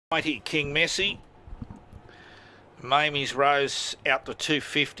90 King Messi. Mamie's Rose out to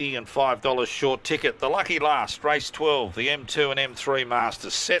 $2.50 and $5 short ticket. The lucky last, race 12, the M2 and M3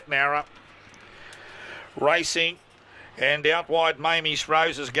 Masters. Set narrow, racing, and out wide Mamie's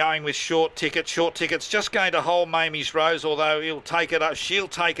Rose is going with short ticket. Short ticket's just going to hold Mamie's Rose, although he'll take it up. She'll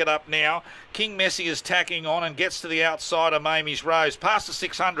take it up now. King Messi is tacking on and gets to the outside of Mamie's Rose. Past the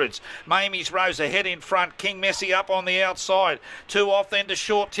 600s. Mamie's Rose ahead in front. King Messi up on the outside. Two off then to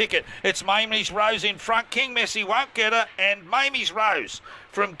short ticket. It's Mamie's Rose in front. King Messi won't get her. And Mamie's Rose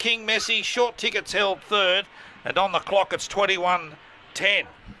from King Messi. Short ticket's held third. And on the clock it's 21:10.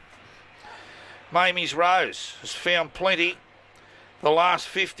 Mamie's Rose has found plenty. The last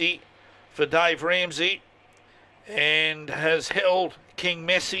 50 for Dave Ramsey and has held King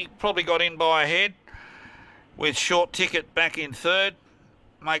Messi. Probably got in by a head with short ticket back in third.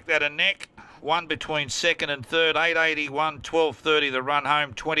 Make that a neck. One between second and third. 8.81, 12.30 the run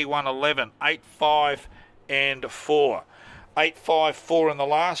home. 21.11, 8.5 and 4. 8.54 in the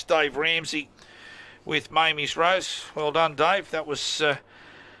last. Dave Ramsey with Mamie's Rose. Well done, Dave. That was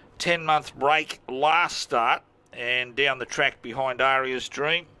 10-month break last start and down the track behind Aria's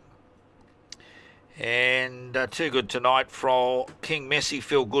Dream. And too good tonight for King Messi,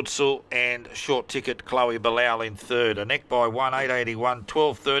 Phil Goodsell, and short ticket Chloe Bilal in third. A neck by 1, 8.81,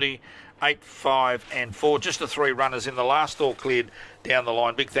 12.30, 8.5 and 4. Just the three runners in the last, all cleared down the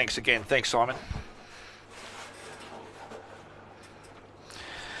line. Big thanks again. Thanks, Simon.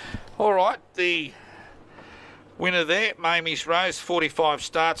 All right, the winner there, Mamie's Rose, 45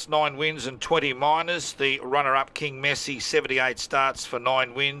 starts, 9 wins and 20 minors. The runner-up, King Messi, 78 starts for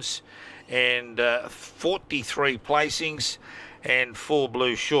 9 wins and 43 placings. And Full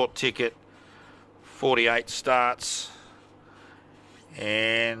Blue short ticket, 48 starts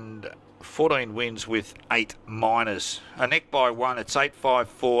and 14 wins with 8 minors. A neck by 1, it's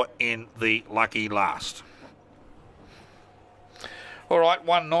 8.54 in the lucky last. All right,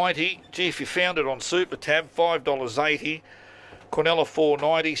 190. Gee, if you found it on Super Tab, $5.80. Cornella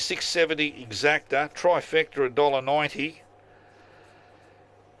 $4.90, $6.70 Exacta. Trifecta $1.90.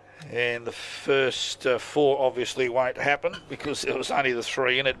 And the first 4 obviously won't happen because there was only the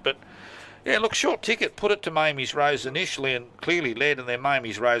 3 in it. But yeah, look, short ticket put it to Mamie's Rose initially and clearly led, and then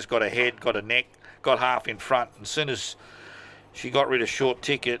Mamie's Rose got a head, got a neck, got half in front. And as soon as she got rid of short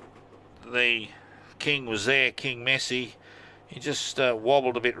ticket, the King was there, King Messi. He just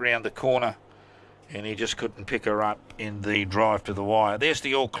wobbled a bit round the corner and he just couldn't pick her up in the drive to the wire. There's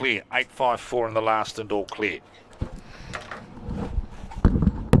the all clear. 8.54 in the last and all clear. I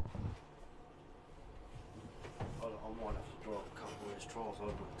might have to draw a couple of his trials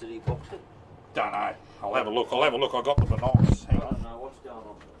over. Did he box it? Don't know. I'll have a look. I got the binocs. I don't know what's going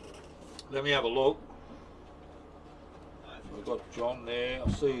on. Let me have a look. We've got John there.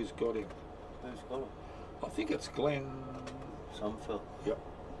 I see he's got him. Who's got him? I think it's Glenn. Some fell. Yep.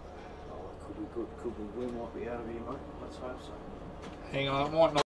 Oh, that could be good. We might be out of here, mate. Let's hope so. Hang on, it might not.